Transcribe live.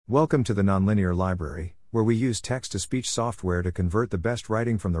Welcome to the Nonlinear Library, where we use text-to-speech software to convert the best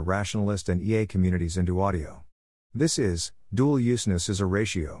writing from the rationalist and EA communities into audio. This is Dual-Useness is a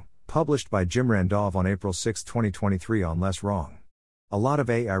Ratio, published by jimrandomh on April 6, 2023 on Less Wrong. A lot of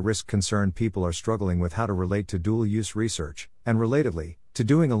AI risk-concerned people are struggling with how to relate to dual-use research, and relatedly, to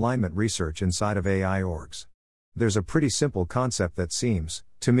doing alignment research inside of AI orgs. There's a pretty simple concept that seems,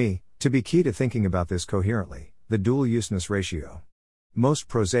 to me, to be key to thinking about this coherently: the dual-useness ratio. Most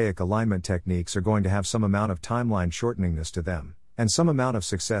prosaic alignment techniques are going to have some amount of timeline shorteningness to them, and some amount of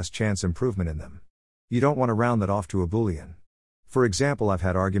success chance improvement in them. You don't want to round that off to a Boolean. For example, I've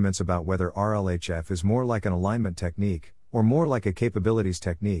had arguments about whether RLHF is more like an alignment technique, or more like a capabilities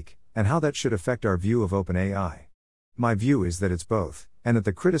technique, and how that should affect our view of OpenAI. My view is that it's both, and that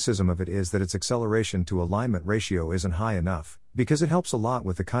the criticism of it is that its acceleration to alignment ratio isn't high enough, because it helps a lot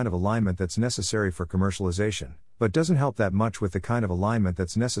with the kind of alignment that's necessary for commercialization, but doesn't help that much with the kind of alignment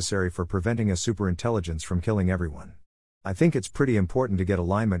that's necessary for preventing a superintelligence from killing everyone. I think it's pretty important to get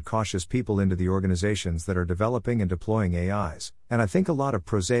alignment-cautious people into the organizations that are developing and deploying AIs, and I think a lot of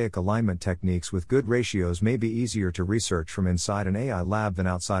prosaic alignment techniques with good ratios may be easier to research from inside an AI lab than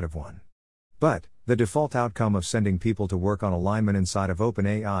outside of one. But the default outcome of sending people to work on alignment inside of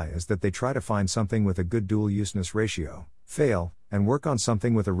OpenAI is that they try to find something with a good dual-useness ratio, fail, and work on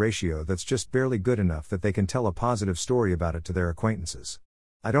something with a ratio that's just barely good enough that they can tell a positive story about it to their acquaintances.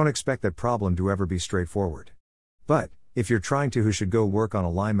 I don't expect that problem to ever be straightforward. But if you're trying to who should go work on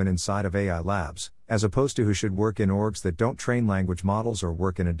alignment inside of AI labs, as opposed to who should work in orgs that don't train language models or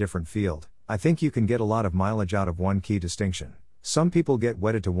work in a different field, I think you can get a lot of mileage out of one key distinction. Some people get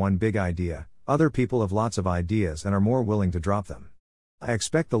wedded to one big idea, other people have lots of ideas and are more willing to drop them. I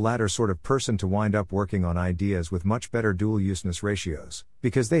expect the latter sort of person to wind up working on ideas with much better dual-useness ratios,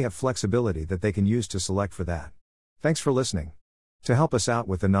 because they have flexibility that they can use to select for that. Thanks for listening. To help us out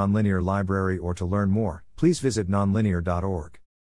with the Nonlinear Library or to learn more, please visit nonlinear.org.